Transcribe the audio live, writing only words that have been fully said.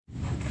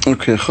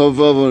Okay,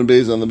 Chavav and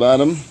Beis on the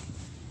bottom.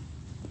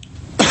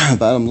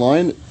 Bottom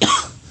line.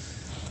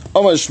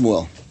 Amar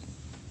Shmuel.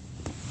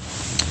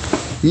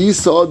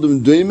 Yisa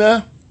Adam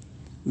Doima,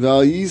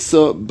 Val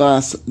Yisa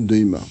Bas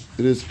Doima.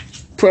 It is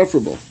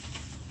preferable.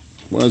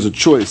 One has a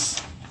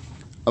choice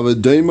of a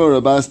Doima or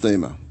a Bas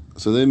Doima.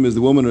 So Doima is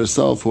the woman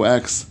herself who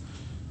acts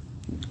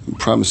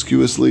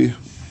promiscuously,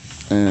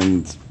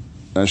 and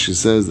as she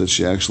says that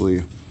she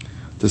actually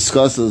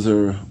discusses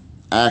her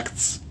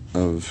acts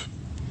of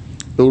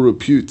ill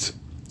repute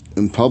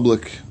in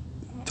public,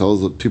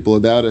 tells people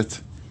about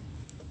it,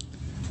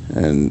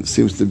 and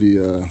seems to be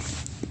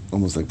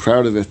almost like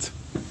proud of it.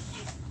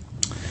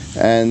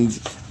 And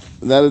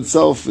that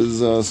itself is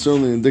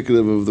certainly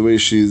indicative of the way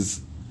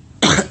she's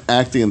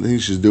acting and the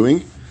things she's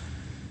doing.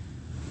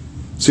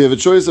 So you have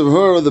a choice of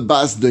her or the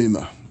Bas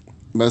Doima.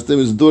 Bas Doima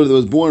is a daughter that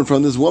was born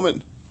from this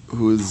woman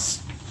who is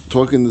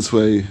talking this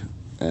way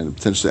and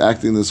potentially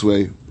acting this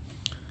way.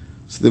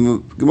 So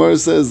the Gemara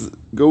says,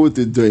 go with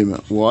the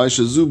Doima. Why?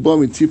 Shazu ba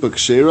mitipa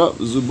kshera,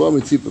 zu ba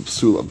mitipa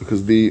psula.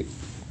 Because the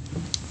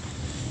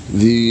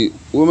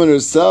woman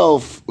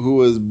herself, who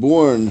was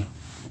born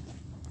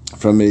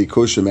from a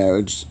kosher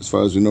marriage, as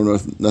far as we know,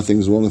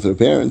 nothing's wrong with her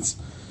parents.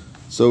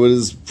 So it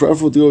is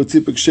preferable to go with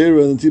tipa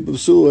kshera and the tipa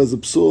psula as a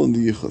psul in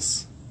the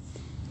yichus.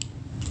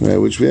 Right,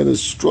 which we had a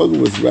struggle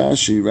with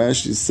Rashi.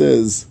 Rashi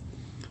says,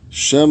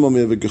 Shema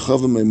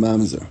me'vekechavim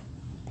me'mamzer.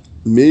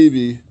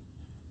 Maybe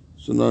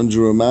so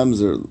non-Jura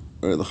mamzer.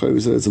 Right, the Chayyim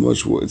said it's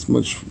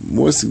much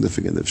more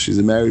significant if she's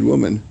a married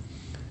woman.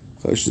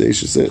 Yes,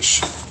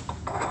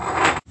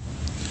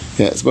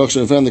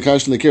 Bakshan found the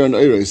Kash in the Karen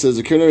Oira. He says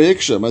the Karen Oira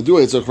Hiksha.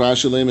 Madua it's a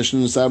Rashi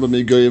le'mishin saba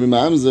me'goyim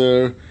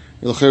me'mamzer.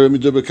 El Chayyim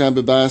miduber kam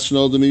bebas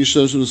shnol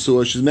demisha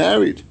shnusuah. She's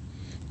married,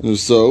 and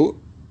so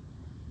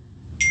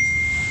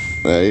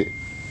right.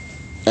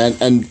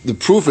 And the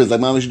proof is, like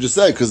Mama just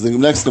said, because the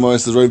next Gemara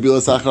says, Rav Bila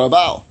Sachar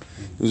Abal.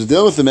 He was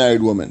dealing with a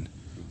married woman.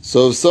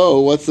 So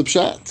what's the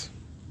pshat?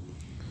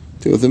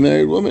 Deal with a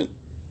married woman.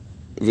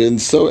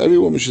 And so every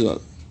woman should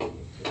know.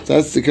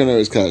 That's the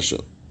Kanari's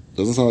Kasha.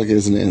 Doesn't sound like it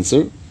is an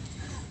answer.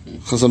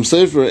 Chasam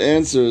Sefer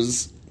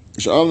answers,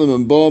 Sh'am them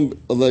and Bom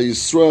Allah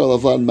Yisrael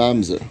Avad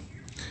Mamzer.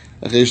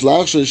 Achesh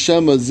Lachsha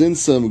Shema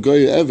Zinsam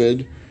Goy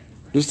Eved,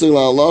 Nustag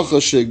La Alacha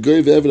She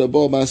Goy Eved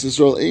Abal Mas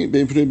Yisrael ain't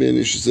being put in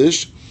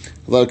Ishisish.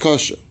 Avad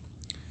Kasha.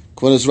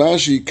 When it's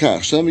Rashi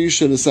Kach, Shem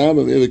Yisha Nesam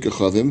of Eved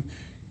Kechavim,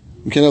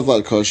 you can't have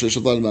Avad Kasha,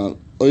 Shavad Mam,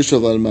 Oish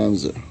Avad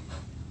Mamzer.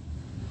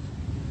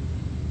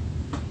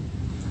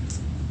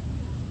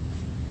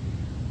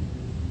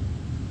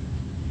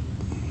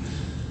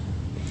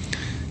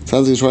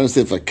 Sounds like he's trying to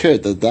say fakir,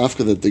 that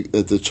dafka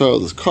that the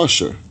child is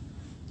kosher,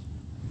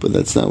 but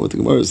that's not what the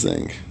Gemara is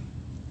saying.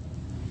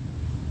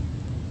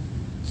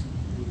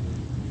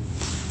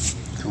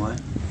 What?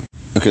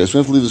 Okay, so we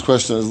have to leave this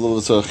question as a little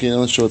bit sarachina.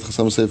 I'm not sure what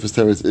Chasam Sefer's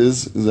teretz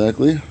is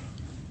exactly,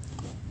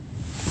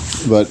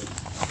 but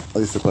at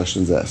least the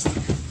question is asked.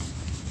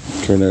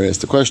 Kernari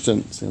asked the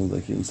question. Seems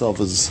like he himself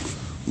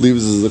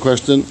leaves as the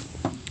question.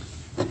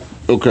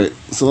 Okay,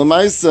 so the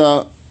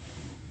Maisa,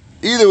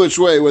 either which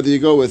way, whether you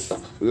go with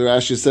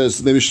Rashi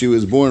says maybe she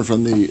was born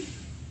from the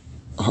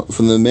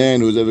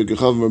man who was ever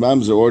Gechav or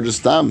Mamzer, or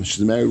just Dam,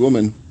 she's a married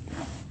woman.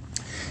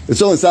 It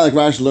certainly sounds like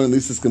Rashi learned at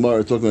least this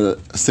Gemara talking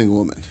about a single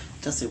woman.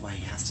 It does say why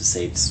he has to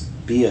say it's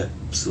Bia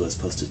Psula as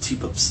opposed to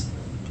Tipups.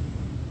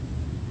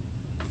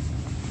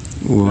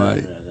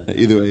 Right. No.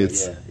 Either way,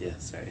 it's yeah.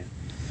 Sorry.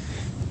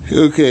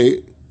 Okay.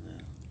 Yeah,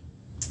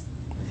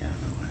 I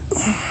don't know why.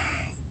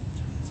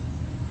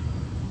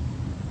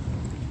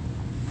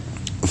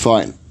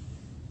 Fine.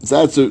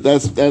 So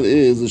that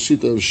is the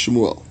shita of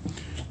Shmuel.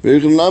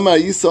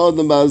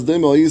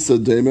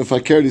 If I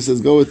cared, he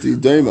says go with the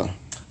Dema.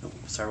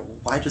 Sorry,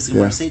 why does he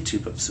want to say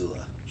Tupa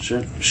Psula?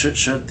 Should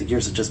the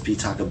Girsa just be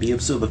Taka Bia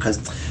Psula? Because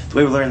the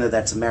way we learn that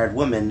that's a married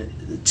woman,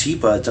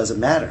 Tipa doesn't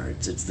matter.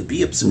 It's the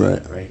Bia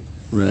Psula, right?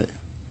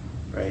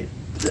 Right.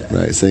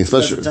 Saying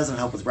especially it doesn't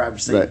help with Rabbi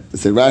saying. Right.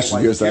 It's a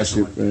Rashi Girsa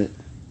actually.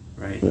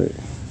 Right.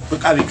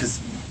 But I mean, because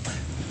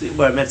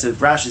what I meant to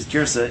Rashi's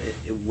Girsa,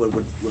 it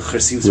would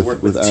seems to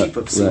work with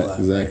Tipa Psula. Right,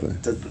 exactly.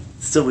 Right?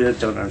 Still, we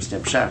don't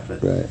understand Pshat,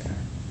 but right.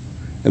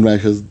 And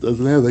Rashi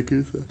doesn't have that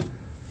Girsa.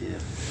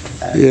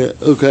 Yeah.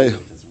 Okay.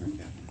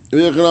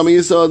 If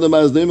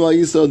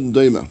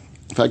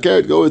I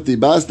cared, go with the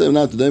Bastem,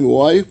 not the Dema.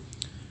 Why?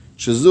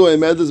 Because the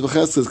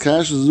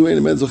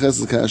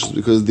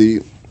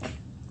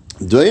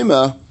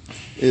Dema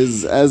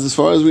is, as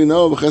far as we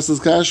know,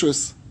 B'chesed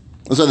Kashrus.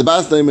 So the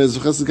Bastem is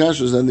B'chesed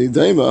Kashrus, and the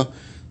Dema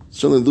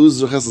certainly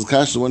loses B'chesed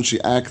Kashrus when she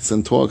acts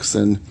and talks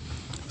and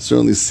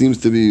certainly seems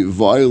to be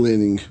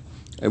violating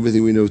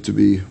everything we know to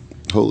be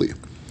holy.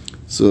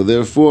 So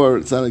therefore,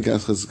 it's not a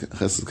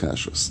chesed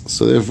kashrus.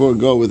 So therefore,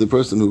 go with the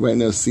person who right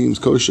now seems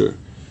kosher,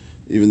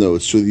 even though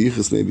it's true the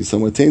yichus may be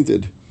somewhat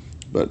tainted,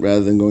 but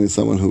rather than going with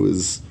someone who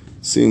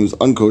seems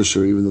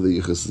unkosher, even though the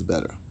yichus is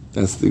better.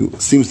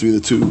 Seems to be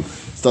the two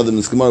stadim in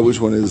this Gemara. Which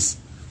one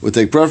would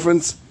take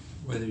preference?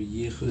 Whether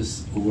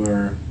yichus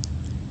or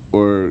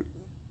or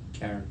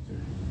character.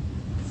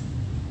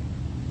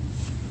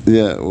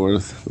 Yeah, or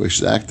the way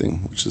she's acting,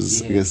 which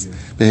is, I guess,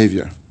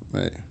 behavior.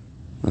 Right.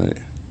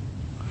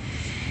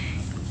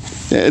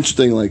 Yeah,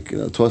 interesting,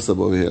 toss up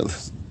over here.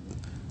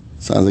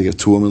 Sounds like you have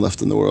two women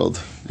left in the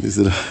world.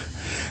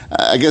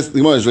 I guess the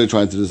Gemara is really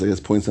trying to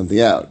just, point something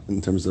out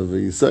in terms of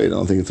Yisrael. I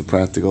don't think it's a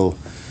practical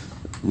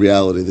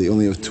reality that you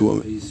only have two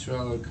women.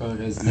 Yisrael Kohen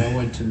has no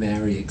one to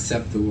marry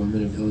except the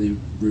woman of ill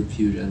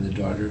repute and the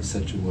daughter of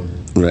such a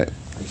woman. Right.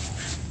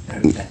 How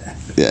did that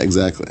happen? Yeah,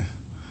 exactly.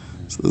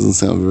 So it doesn't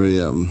sound very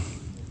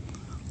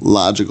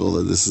logical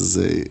that this is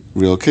a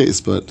real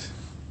case, but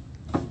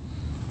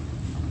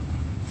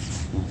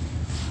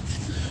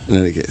in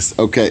any case,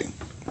 okay.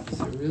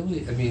 So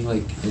really,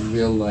 in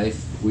real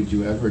life, would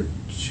you ever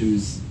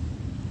choose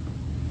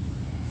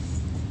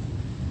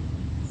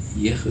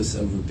yichus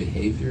over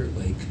behavior?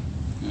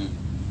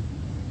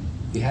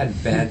 You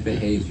had bad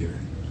behavior,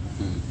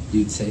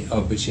 you'd say,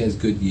 oh, but she has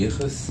good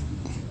yichus?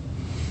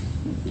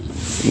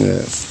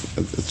 Yes,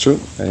 it's true.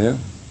 Yeah.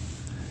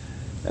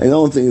 And the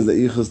only thing is that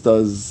yichus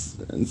does,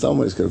 in some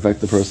ways, can affect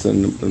the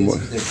person. If they're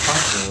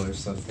couple or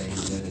something,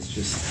 then it's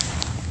just...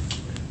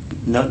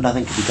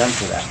 Nothing can be done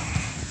for that.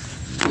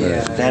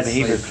 Yeah, bad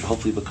behavior could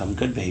hopefully become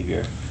good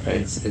behavior,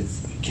 right? You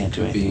can't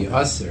do anything. Be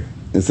usher.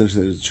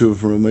 Essentially, there's a tshuva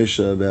from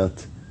Ramesha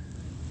about,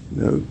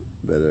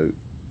 that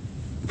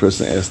a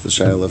person asked the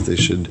Shaila if they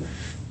should,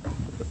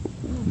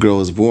 girl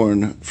was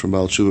born from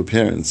Baal Tshuva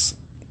parents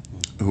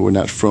who were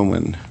not from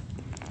when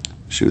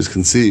she was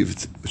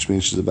conceived, which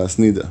means she's a Bas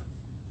Nida.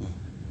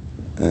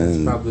 And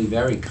it's probably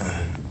very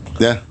common.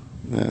 Yeah.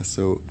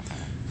 So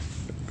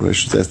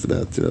Ramesh was asked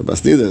about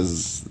Bas Nida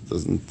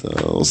doesn't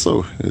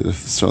also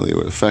certainly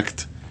would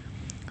affect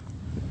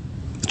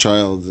the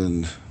child,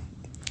 and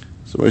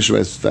so Ramesh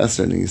is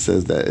fascinating. He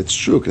says that it's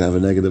true, it can have a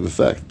negative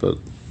effect, but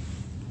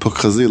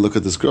Pukhazi, look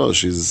at this girl.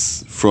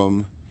 She's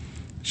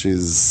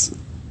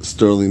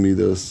sterling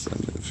midos,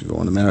 and if you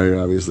want to marry her,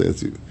 obviously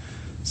that's you.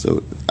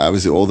 So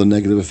obviously all the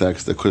negative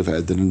effects that could have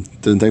had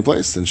didn't take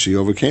place, and she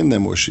overcame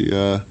them, or she.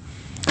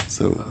 That's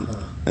what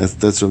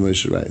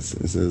Moshe writes.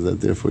 He says that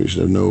therefore you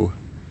should have no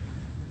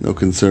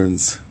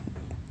concerns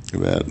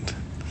about.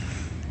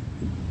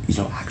 There's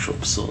no actual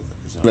psul.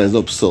 There's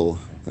no psul,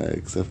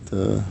 except.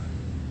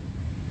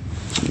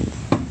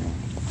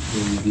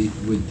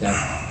 Would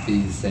that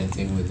be the same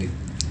thing with a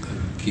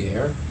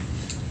ger?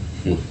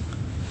 A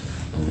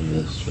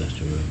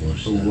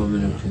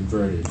woman who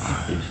converted,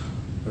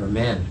 or a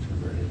man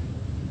converted,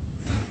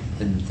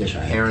 and their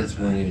parents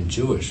weren't even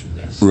Jewish.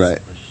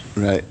 Right.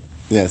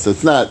 Yeah, so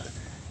it's not.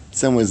 In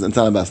some ways, it's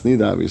not a Bas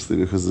Nida, obviously,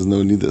 because there's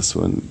no nidus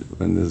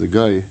when there's a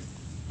guy.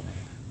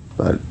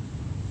 But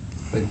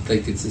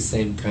it's the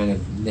same kind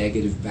of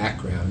negative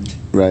background.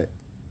 Right.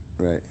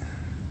 There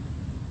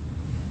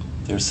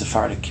are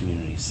Sephardic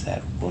communities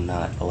that will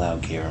not allow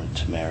gerim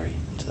to marry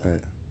into them.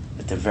 Right.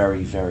 But they're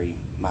very, very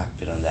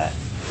makbid on that.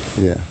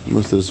 Yeah,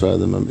 most of the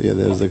Sephardim. Yeah,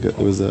 there was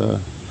a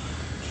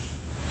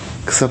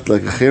except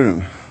like a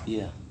cherem.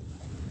 Yeah.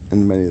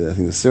 And many, I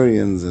think, the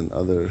Syrians and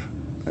other,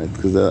 right?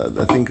 Because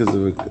I think because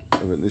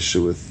of an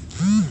issue with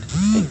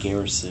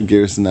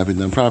garrison not being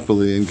done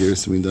properly, and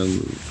garrison being done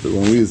for the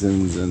wrong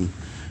reasons, and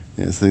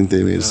so I think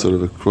they made it sort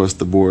of across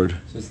the board.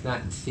 So it's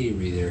not in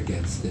theory they're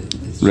against it.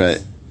 It's right.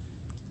 Just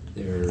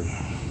they're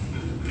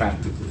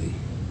practically.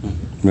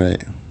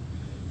 Right.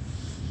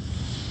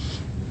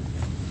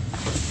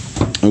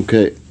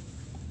 Okay.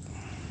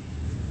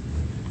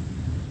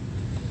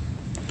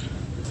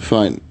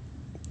 Fine.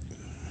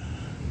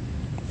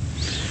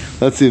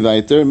 Let's see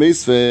weiter.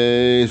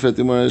 Meisvei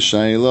Fatimar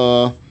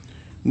Shaila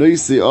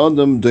Noisi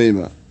Adam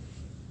Daima.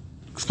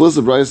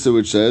 Explicit brisa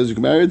which says you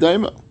can marry a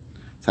daima.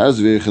 How does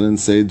Yechanan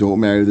say don't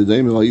marry the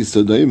daima?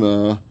 Vayisa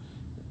daima.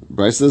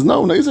 Brisa says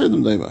no. Noisi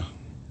Adam Daima.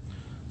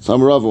 So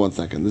I'm Rava 1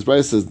 second. This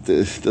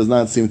brisa does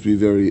not seem to be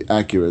very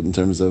accurate in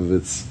terms of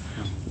its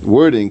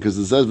wording, because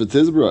it says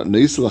v'tizbra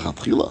Noisi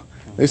lachatchila.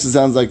 Noisi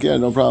sounds like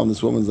no problem.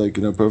 This woman's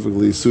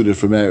perfectly suited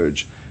for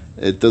marriage.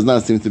 It does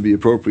not seem to be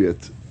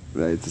appropriate,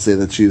 right, to say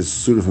that she is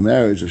suited for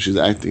marriage if she's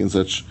acting in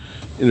such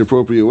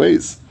inappropriate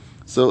ways.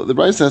 So the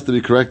brisa has to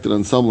be corrected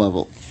on some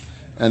level,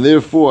 and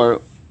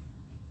therefore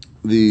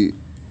the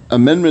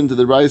amendment to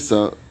the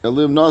brisa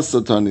elim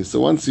nasa tani. So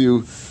once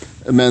you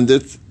amend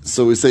it,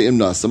 so we say im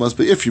nasa must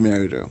be if you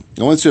married her,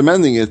 and once you're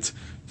amending it,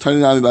 tani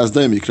nami bas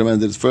daim, you can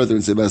amend it further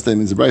and say bas daim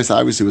means the brisa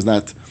obviously was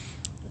not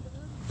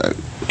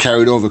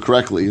carried over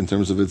correctly in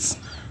terms of its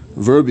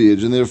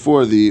verbiage, and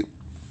therefore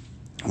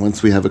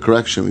once we have a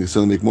correction, we can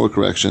certainly make more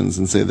corrections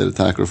and say that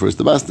attack refers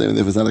to bas daim, and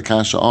if it's not a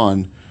kasha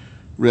on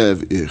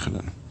Rev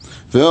Yechanan.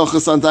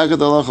 Ve'ochasan takat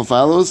halacha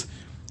follows: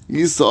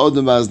 Yisa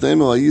odem bas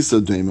daima la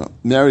yisa daima.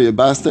 Marry a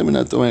bas daima,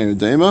 not to marry a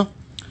daima.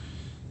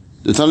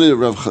 The Tanya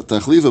Rav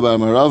Tachlifa by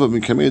Marava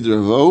bin Kamed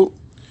Ravo: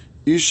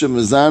 Isha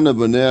mezana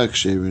b'nei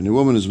aksherin. A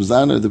woman is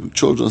mezana, the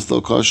children are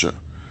still kosher.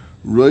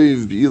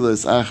 Roiv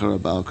bi'ilas achar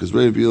abal, because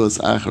roiv bi'ilas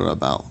achar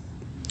abal,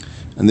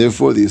 and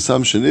therefore the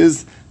assumption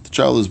is the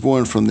child is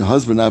born from the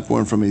husband, not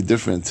born from a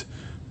different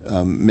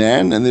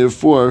man, and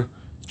therefore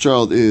the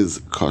child is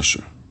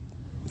kosher.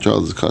 The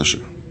child is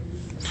kosher.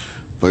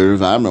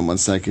 Rav Amram, one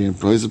second.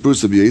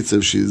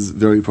 She's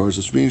very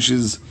partial, which means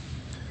she's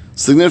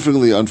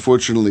significantly,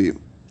 unfortunately,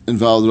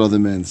 involved with other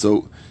men.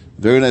 So,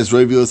 very nice. Do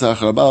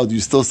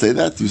you still say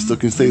that? You still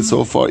can say it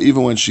so far,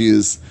 even when she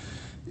is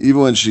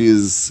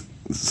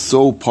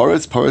so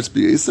paretz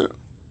b'yeser.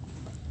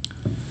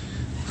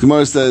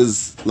 Gemara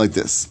says like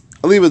this.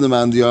 According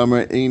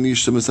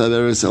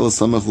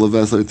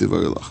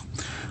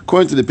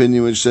to the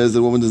opinion which says that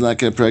a woman does not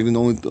get pregnant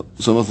only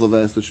samach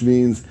leves, which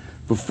means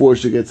before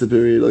she gets a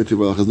period,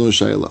 has no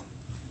shayla,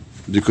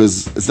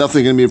 because it's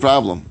definitely going to be a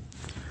problem.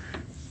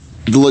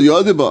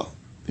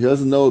 He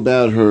doesn't know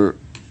about her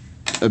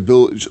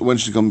ability when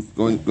she's going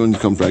to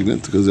become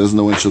pregnant, because he doesn't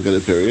know when she'll get a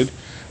period,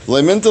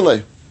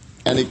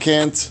 and he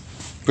can't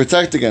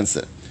protect against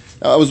it.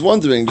 Now, I was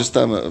wondering, just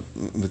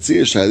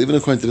even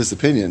according to this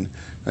opinion,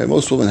 right,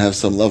 most women have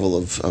some level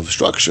of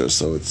structure,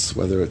 so it's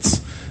whether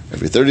it's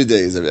every 30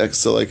 days, every X,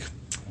 so like,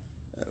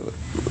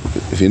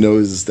 if he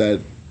knows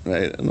that,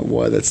 right, I don't know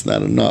why that's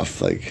not enough,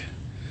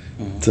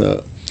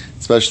 to,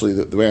 especially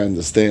the way I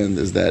understand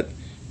is that,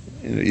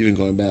 even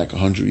going back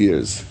 100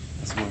 years,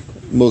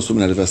 most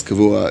women had a ves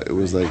kavua.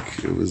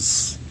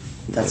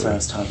 That's what I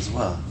was taught as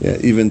well. Yeah,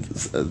 even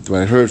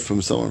when I heard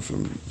from someone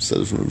from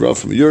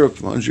Europe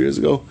from 100 years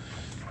ago,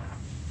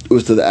 it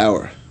was to the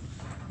hour.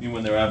 You mean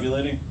when they're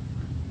ovulating?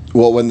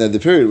 Well, when they had the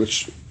period,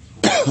 which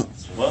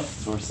what?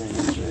 That's what we're saying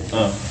yesterday.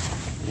 Oh.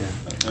 Yeah.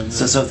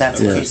 So if that's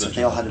the case, if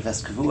they all had a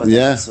ves kavua,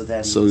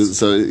 so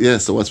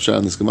what's pshat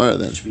in this Gemara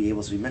then? Should be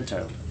able to be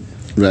mental.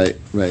 Right,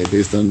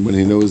 based on when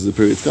he knows the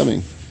period's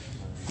coming.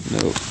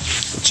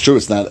 It's true.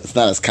 It's not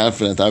as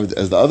confident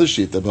as the other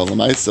sheet that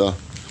Balamaisa.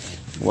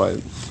 Why?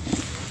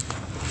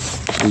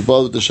 Was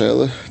bothered with the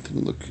shayla.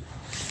 Didn't look.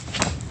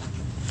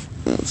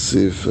 Let's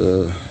see if.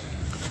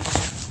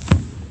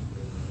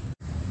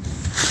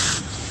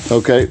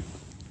 Okay,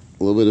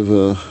 a little bit of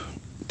a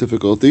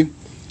difficulty.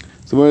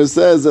 So where it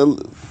says. So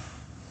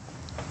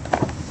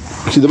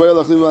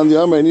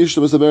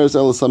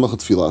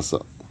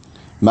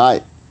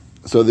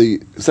the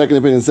second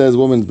opinion says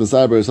woman's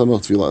mesaber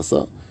samach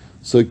tefilasa.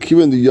 So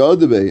given the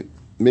yodebe,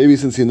 maybe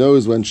since he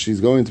knows when she's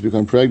going to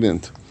become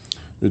pregnant,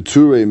 the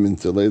ture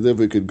minta later, if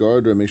we could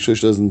guard her and make sure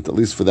she doesn't, at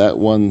least for that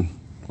one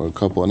or a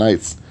couple of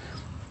nights,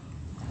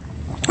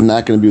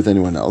 not going to be with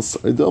anyone else.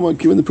 Given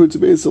the pruta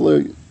beis,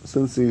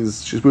 since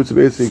she's pruta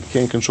beis, he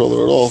can't control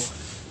her at all,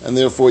 and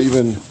therefore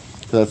even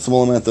for that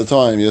small amount of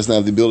time, he doesn't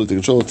have the ability to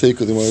control her. Take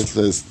her. The Gemara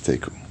says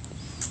take her.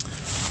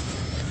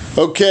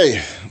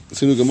 Okay,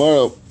 so new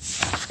Gemara.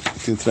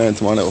 Tonight and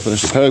tomorrow night we'll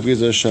finish the parak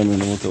B'ezras Hashem,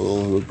 and then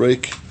we'll have a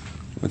break.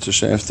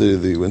 After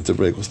the winter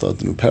break, we'll start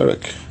the new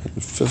parak, the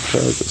 5th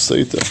parak of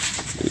Seita.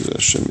 B'ezras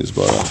Hashem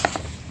Yisbarach.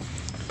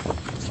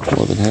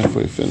 More than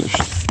halfway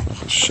finished.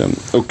 Hashem.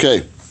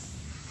 Okay.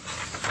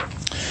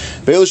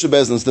 Be'elush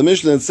Bezdin. So the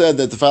Mishnah had said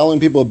that the following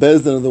people of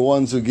Bezdin are the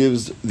ones who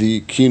gives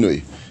the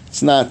kinui.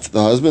 It's not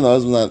the husband. The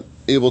husband's not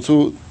able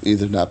to,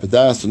 either not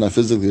bedas or not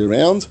physically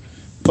around,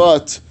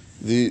 but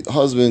the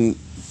husband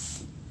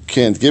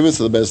can't give it,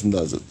 so the Bezdin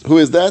does it. Who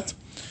is that?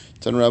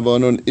 Tan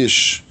Rabbanon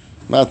Ish.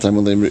 Matam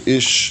Alemer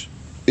Ish.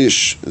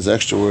 Ish is the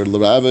extra word.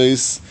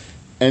 L'Rabbis,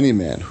 any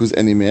man. Who's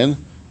any man?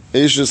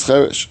 Ish is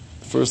Cheresh.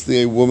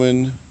 Firstly, a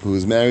woman who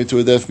is married to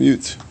a deaf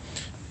mute.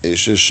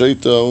 Ish is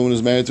Shaita, a woman who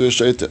is married to a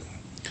Shaita.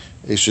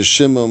 Ish is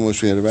Shimon,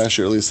 which we had a Rashi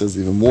earlier, says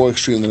even more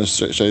extreme than a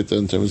Shaita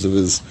in terms of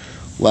his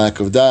lack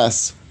of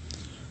das.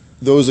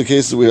 Those are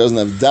cases where he doesn't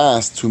have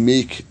das to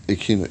make a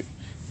kinui.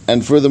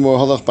 And furthermore,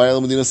 halach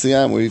b'ayel medina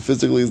siyam, where he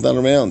physically is not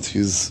around,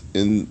 he's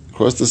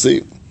across the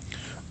sea.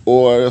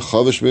 Or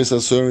chavish beis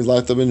asur, he's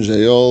locked up in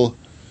jail.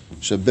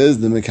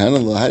 Shebezdin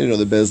mekanala. How do you know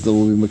the bezdin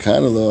will be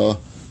mekanala?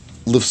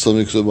 Lifsal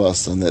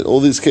miksubas. And that all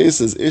these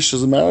cases, ish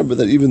is a matter, but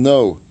that even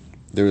though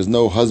there is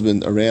no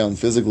husband around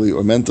physically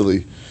or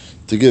mentally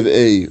to give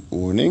a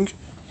warning,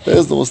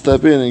 bezdin will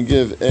step in and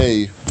give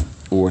a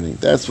warning.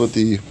 That's what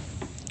the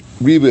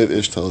Rebbe of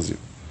Ish tells you.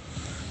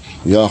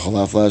 You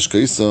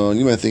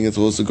might think it's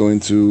also going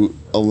to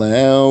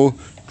allow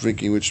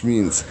drinking, which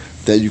means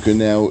that you can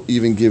now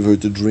even give her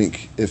to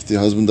drink if the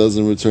husband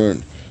doesn't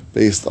return,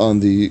 based on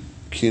the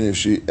kin, if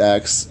she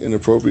acts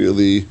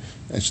inappropriately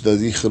and she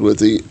does yichud with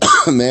the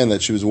man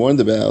that she was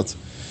warned about.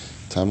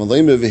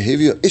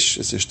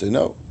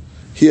 No,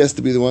 he has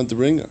to be the one to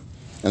bring her,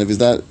 and if he's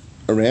not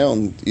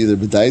around, either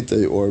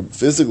b'daita or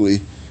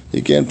physically,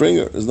 he can't bring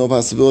her. There's no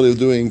possibility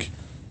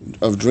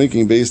of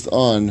drinking based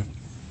on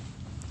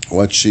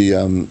what she,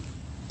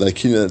 that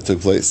kina that took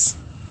place.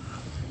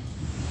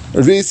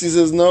 Ravisi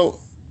says no,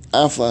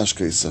 aflash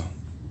kaisa.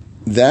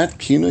 That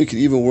kina could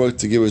even work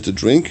to give her to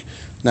drink,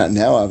 not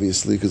now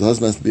obviously, because the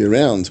husband has to be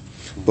around,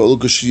 but at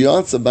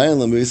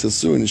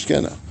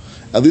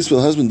least when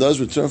the husband does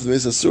return from the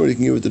Beis Asur, he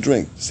can give her to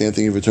drink. Same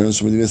thing if he returns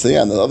from the Beis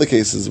Sayan. The other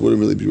cases wouldn't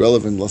really be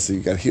relevant unless he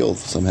got healed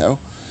somehow,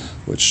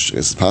 which I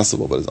guess is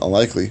possible, but it's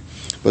unlikely.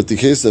 But the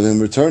case of him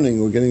returning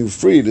or getting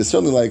freed is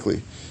certainly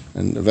likely,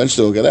 and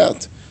eventually he'll get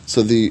out.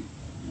 So the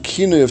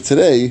kinui of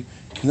today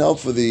can help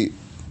for the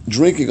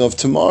drinking of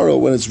tomorrow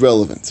when it's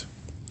relevant.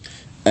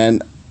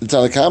 And the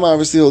Tanakh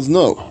obviously holds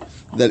no.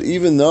 that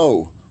even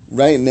though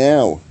right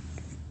now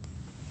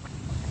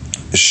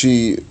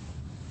the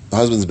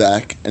husband's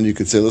back, and you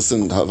could say,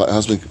 listen,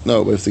 husband,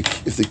 no, but if the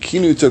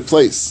kinui took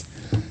place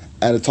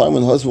at a time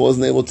when the husband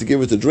wasn't able to give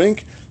her to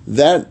drink,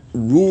 that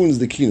ruins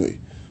the kinui.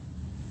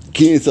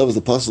 Kinui itself is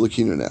a possible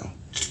kinui now.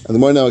 And the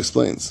Gemara now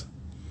explains.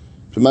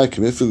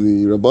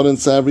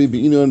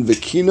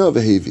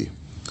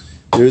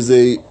 There's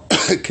a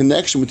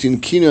connection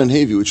between kinui and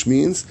hevi, which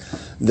means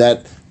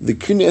that the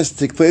kinui has to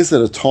take place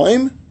at a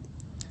time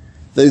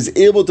that is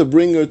able to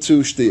bring her to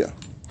shtiyah.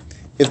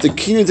 If the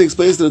kinui takes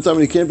place at a time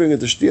and you can't bring her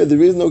to shtiyah,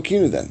 there is no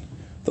kinui then.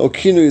 The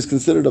kinui is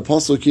considered a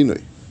possible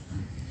kinui.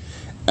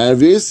 And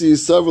Ravisi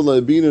is several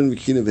labina and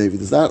vikina vehevi.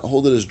 Does not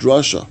hold it as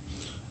drasha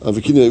of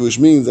vikina, which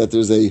means that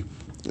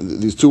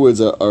these two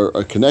words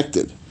are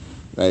connected,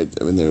 right?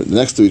 I mean, they're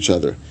next to each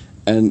other,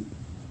 and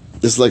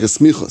this is like a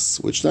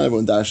smichus, which not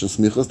everyone dashes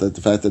smichus. That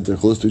the fact that they're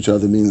close to each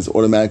other means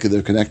automatically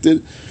they're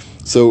connected.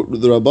 So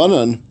the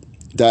Rabbanan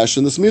dash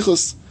in the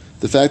smichus.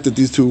 The fact that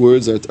these two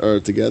words are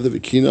together,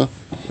 vikina,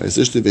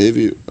 sishti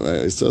vehevi,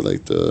 I said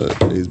like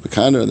he's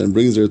bekana, and then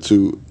brings her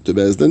to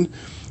Bezdin.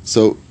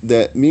 So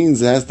that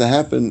means it has to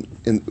happen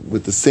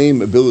with the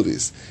same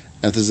abilities.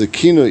 And if there's a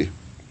kinui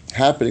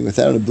happening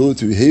without an ability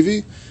to be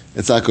heavy,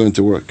 it's not going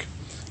to work.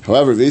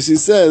 However, Vesi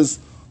says,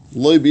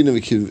 Loi bina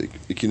vikina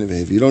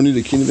vehevi. You don't need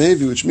a kina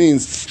vehevi, which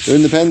means they're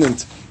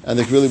independent and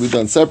they can really be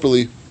done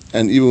separately,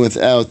 and even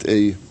without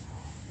a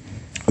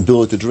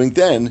ability to drink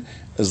then,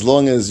 as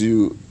long as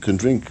you can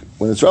drink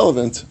when it's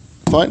relevant,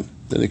 fine.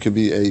 Then it could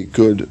be a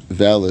good,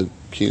 valid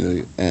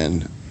kinui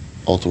and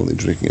ultimately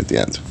drinking at the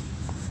end.